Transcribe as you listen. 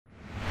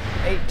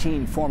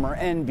18 former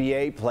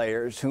NBA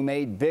players who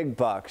made big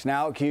bucks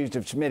now accused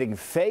of submitting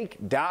fake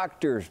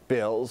doctor's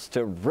bills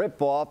to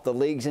rip off the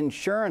league's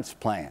insurance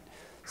plan.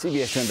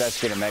 CBS 2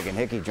 investigator Megan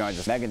Hickey joins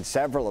us. Megan,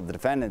 several of the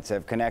defendants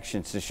have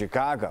connections to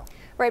Chicago.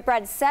 Right,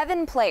 Brad,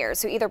 7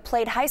 players who either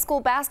played high school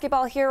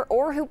basketball here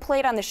or who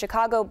played on the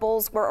Chicago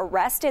Bulls were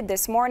arrested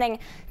this morning.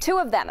 2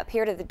 of them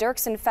appeared at the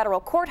Dirksen Federal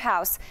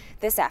Courthouse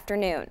this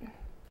afternoon.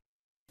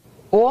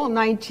 All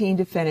 19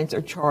 defendants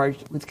are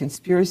charged with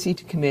conspiracy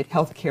to commit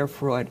health care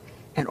fraud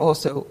and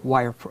also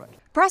wire fraud.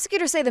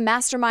 Prosecutors say the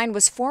mastermind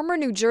was former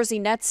New Jersey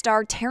Nets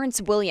star Terrence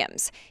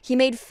Williams. He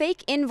made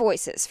fake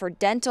invoices for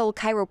dental,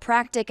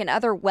 chiropractic, and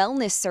other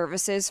wellness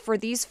services for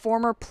these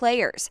former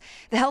players.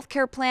 The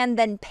healthcare plan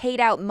then paid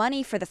out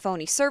money for the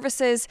phony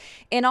services.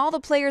 In all,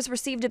 the players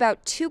received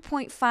about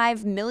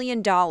 $2.5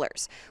 million.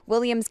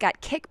 Williams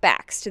got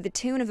kickbacks to the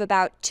tune of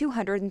about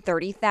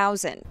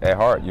 $230,000. At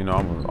heart, you know,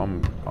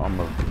 I'm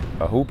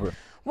a hooper.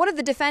 One of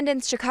the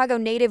defendants, Chicago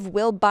native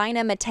Will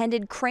Bynum,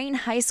 attended Crane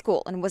High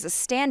School and was a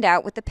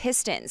standout with the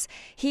Pistons.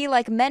 He,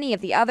 like many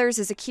of the others,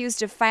 is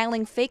accused of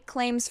filing fake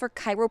claims for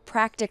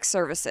chiropractic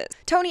services.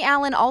 Tony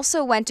Allen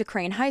also went to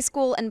Crane High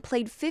School and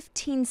played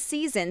 15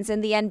 seasons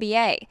in the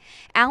NBA.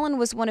 Allen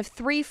was one of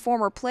 3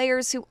 former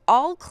players who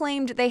all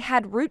claimed they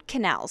had root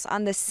canals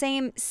on the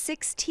same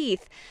 6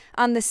 teeth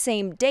on the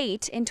same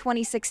date in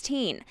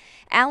 2016.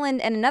 Allen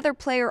and another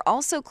player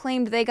also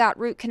claimed they got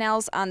root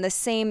canals on the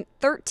same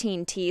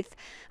 13 teeth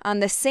on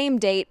the same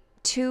date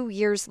 2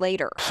 years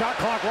later. Shot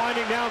clock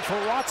winding down for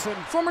Watson.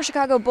 Former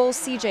Chicago Bulls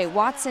C.J.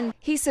 Watson,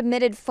 he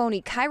submitted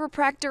phony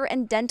chiropractor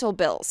and dental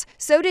bills.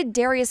 So did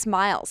Darius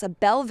Miles, a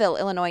Belleville,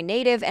 Illinois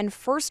native and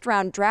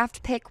first-round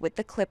draft pick with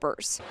the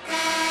Clippers.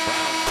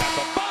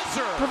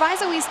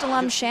 Proviso East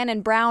alum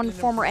Shannon Brown,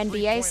 former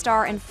NBA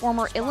star and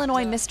former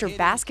Illinois Mr.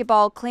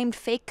 Basketball, claimed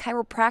fake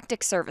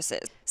chiropractic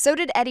services. So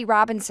did Eddie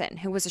Robinson,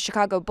 who was a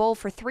Chicago Bull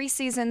for 3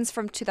 seasons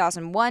from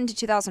 2001 to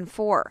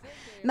 2004.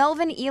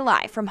 Melvin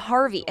Ely from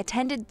Harvey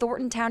attended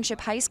Thornton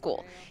Township High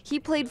School. He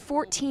played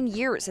 14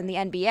 years in the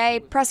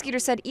NBA.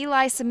 Prosecutors said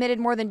Ely submitted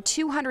more than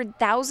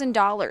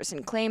 $200,000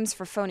 in claims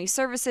for phony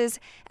services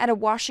at a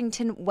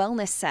Washington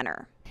wellness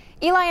center.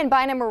 Ely and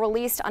Bynum were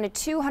released on a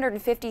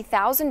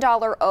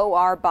 $250,000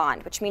 OR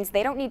bond, which means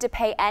they don't need to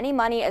pay any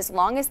money as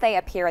long as they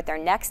appear at their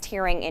next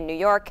hearing in New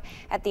York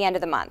at the end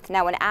of the month.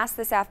 Now, when asked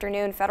this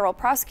afternoon, federal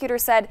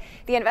prosecutors said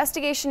the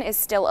investigation is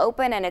still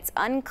open and it's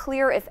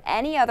unclear if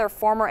any other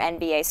former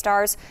NBA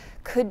stars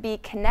could be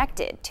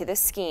connected to the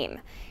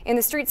scheme. In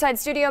the Streetside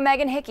studio,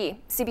 Megan Hickey,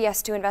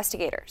 CBS 2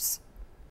 Investigators.